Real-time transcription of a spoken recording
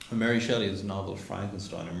Mary Shelley's novel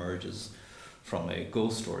Frankenstein emerges from a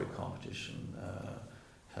ghost story competition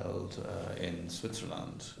held in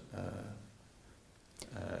Switzerland,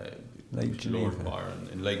 Lake Geneva. Lord Byron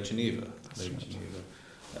in Lake Geneva.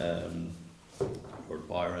 Lord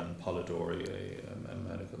Byron, Polidori, a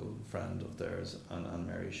medical friend of theirs, and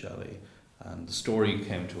Mary Shelley, and the story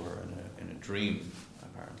came to her in a dream,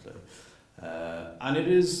 apparently. And it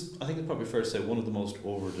is, I think it's probably fair to say, one of the most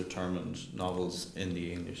overdetermined novels in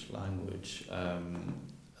the English language,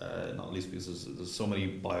 not least because there's so many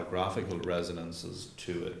biographical resonances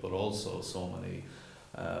to it, but also so many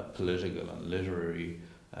political and literary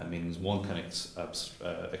meanings. One can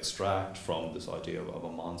extract from this idea of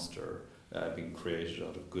a monster being created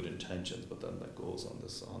out of good intentions, but then that goes on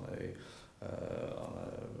a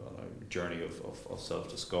journey of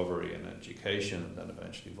self-discovery and education, and then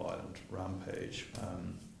eventually violent rampage.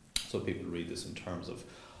 So people read this in terms of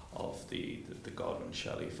the Godwin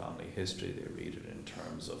Shelley family history. They read it in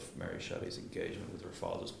terms of Mary Shelley's engagement with her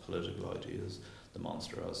father's political ideas, the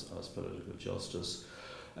monster as political justice.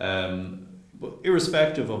 But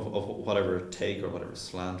irrespective of whatever take or whatever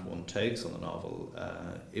slant one takes on the novel,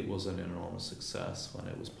 it was an enormous success when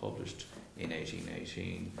it was published in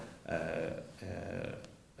 1818,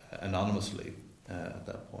 anonymously at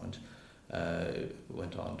that point.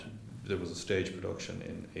 Went on to, there was a stage production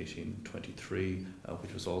in 1823,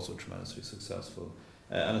 which was also tremendously successful.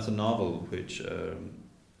 And it's a novel which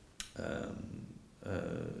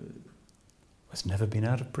it's never been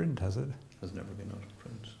out of print, has it? Has never been out of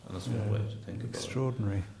print, and that's one way to think about it.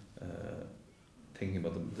 Extraordinary. Thinking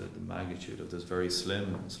about the magnitude of this very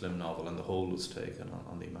slim novel, and the hold it's taken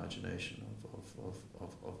on the imagination of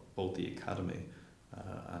both the Academy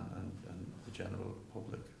and the general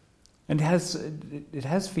public. And it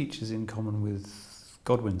has features in common with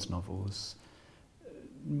Godwin's novels.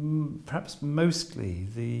 Perhaps mostly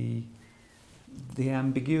the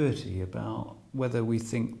ambiguity about whether we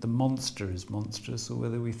think the monster is monstrous or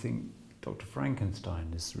whether we think Dr.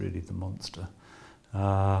 Frankenstein is really the monster.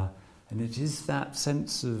 And it is that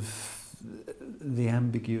sense of the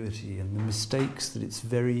ambiguity and the mistakes that it's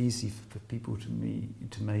very easy for people to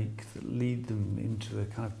make that lead them into a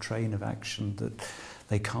kind of train of action that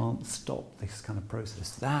they can't stop this kind of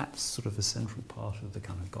process. That's sort of a central part of the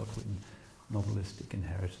kind of Godwin novelistic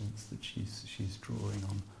inheritance that she's drawing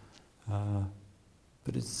on.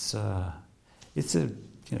 But it's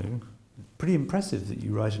pretty impressive that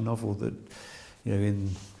you write a novel that,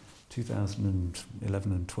 in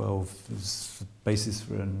 2011 and 12 was the basis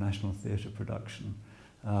for a National Theatre production,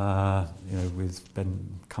 with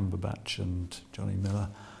Ben Cumberbatch and Johnny Miller.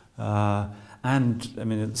 And,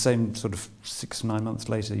 at the same sort of 6 or 9 months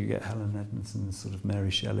later, you get Helen Edmondson's sort of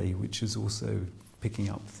Mary Shelley, which is also picking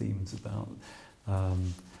up themes about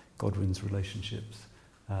Godwin's relationships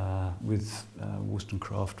with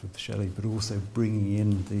Wollstonecraft, with Shelley, but also bringing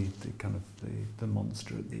in the kind of the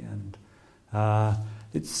monster at the end.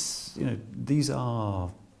 These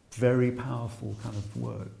are very powerful kind of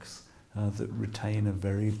works that retain a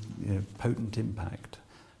very potent impact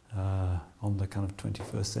on the kind of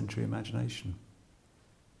 21st century imagination.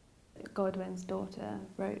 Godwin's daughter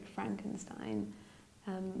wrote Frankenstein.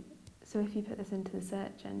 So if you put this into the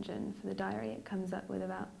search engine for the diary, it comes up with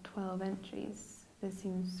about 12 entries. This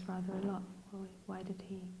seems rather a lot. Why did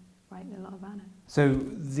he write a lot about it? So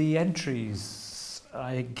the entries,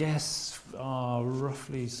 I guess, are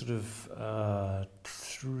roughly sort of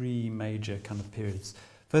 3 major kind of periods.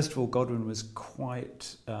 First of all, Godwin was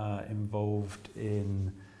quite involved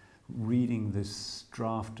in reading this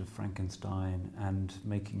draft of Frankenstein and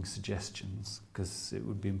making suggestions, because it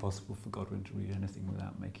would be impossible for Godwin to read anything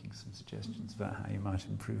without making some suggestions about how you might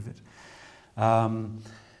improve it.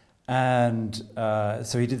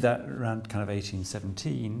 So he did that around kind of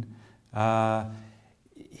 1817.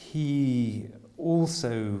 He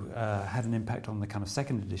also had an impact on the kind of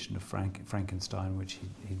second edition of Frankenstein, which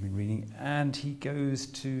he'd been reading, and he goes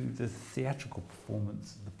to the theatrical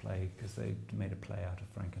performance of the play, because they made a play out of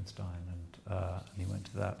Frankenstein, and he went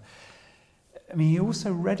to that. He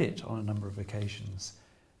also read it on a number of occasions.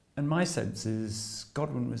 And my sense is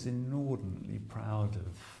Godwin was inordinately proud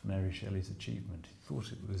of Mary Shelley's achievement. He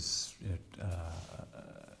thought it was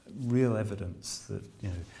real evidence that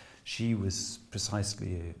she was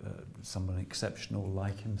precisely someone exceptional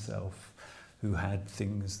like himself, who had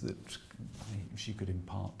things that she could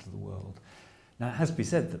impart to the world. Now, it has to be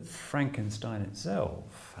said that Frankenstein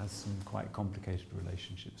itself has some quite complicated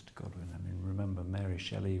relationships to Godwin. Remember, Mary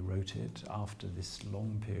Shelley wrote it after this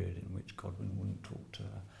long period in which Godwin wouldn't talk to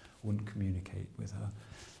her, wouldn't communicate with her,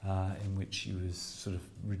 in which she was sort of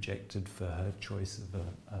rejected for her choice of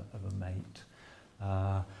a mate.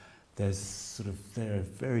 there are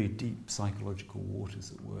very deep psychological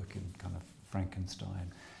waters at work in kind of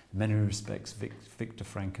Frankenstein. In many respects, Victor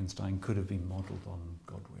Frankenstein could have been modelled on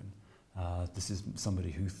Godwin. This is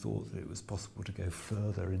somebody who thought that it was possible to go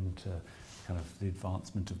further into kind of the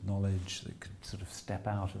advancement of knowledge, that could sort of step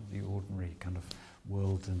out of the ordinary kind of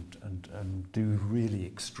world and do really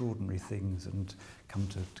extraordinary things and come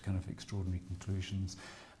to kind of extraordinary conclusions,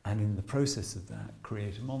 and in the process of that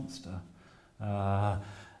create a monster.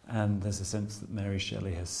 And there's a sense that Mary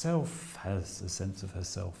Shelley herself has a sense of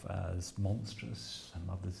herself as monstrous. Her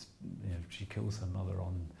mother's, she kills her mother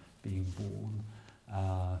on being born,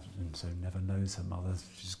 and so never knows her mother.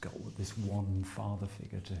 She's got this one father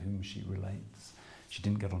figure to whom she relates. She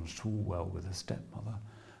didn't get on at all well with her stepmother.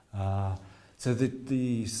 So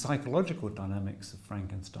the psychological dynamics of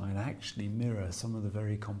Frankenstein actually mirror some of the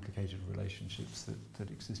very complicated relationships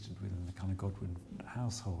that existed within the kind of Godwin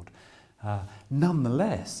household.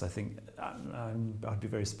 Nonetheless, I think I'd be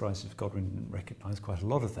very surprised if Godwin didn't recognise quite a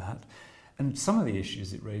lot of that. And some of the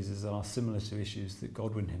issues it raises are similar to issues that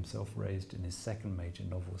Godwin himself raised in his second major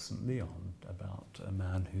novel, St. Leon, about a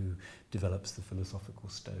man who develops the philosophical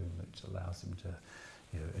stone which allows him to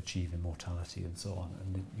achieve immortality and so on.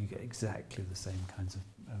 And you get exactly the same kinds of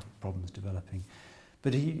problems developing.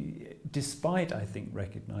 But he, despite, I think,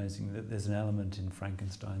 recognising that there's an element in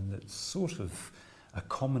Frankenstein that's sort of a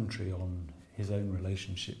commentary on his own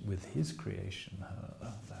relationship with his creation,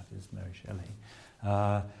 that is Mary Shelley,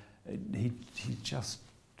 he's just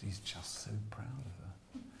so proud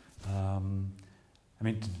of her. I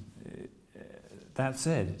mean, that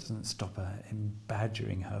said, it doesn't stop him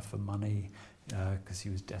badgering her for money because he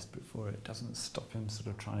was desperate for it. It doesn't stop him sort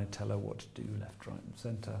of trying to tell her what to do left, right and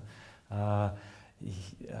centre.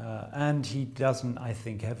 And he doesn't, I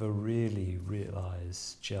think, ever really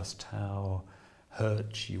realise just how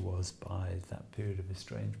hurt she was by that period of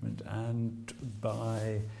estrangement and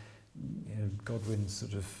by Godwin's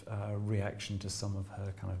sort of reaction to some of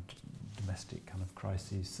her kind of domestic kind of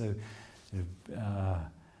crises. So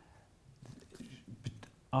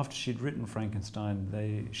after she'd written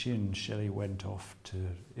Frankenstein, she and Shelley went off to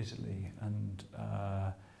Italy, and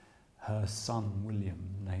her son William,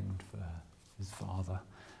 named for his father,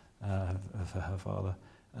 for her father,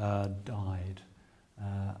 died.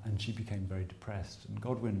 And she became very depressed. And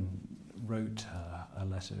Godwin wrote her a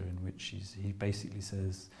letter in which he basically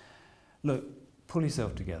says, look, pull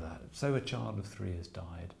yourself together. So a child of 3 has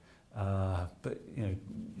died. But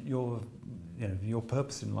your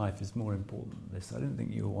purpose in life is more important than this. I don't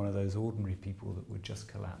think you're one of those ordinary people that would just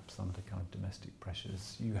collapse under kind of domestic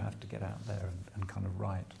pressures. You have to get out there and kind of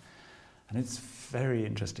write. And it's very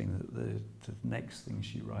interesting that the next thing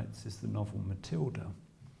she writes is the novel Matilda,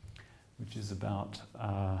 which is about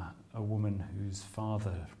a woman whose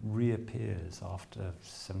father reappears after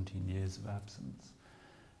 17 years of absence,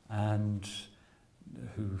 and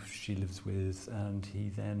who she lives with, and he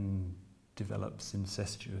then develops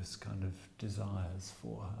incestuous kind of desires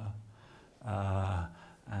for her,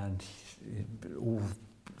 and it all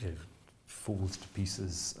falls to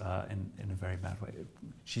pieces in a very bad way.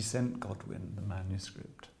 She sent Godwin the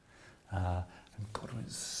manuscript, and Godwin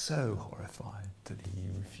is so horrified that he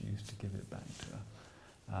refused to give it back to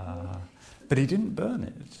her. But he didn't burn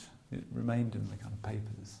it. It remained in the kind of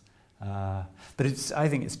papers. But I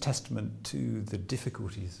think it's testament to the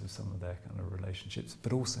difficulties of some of their kind of relationships,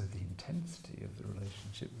 but also the intensity of the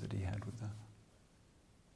relationship that he had with her.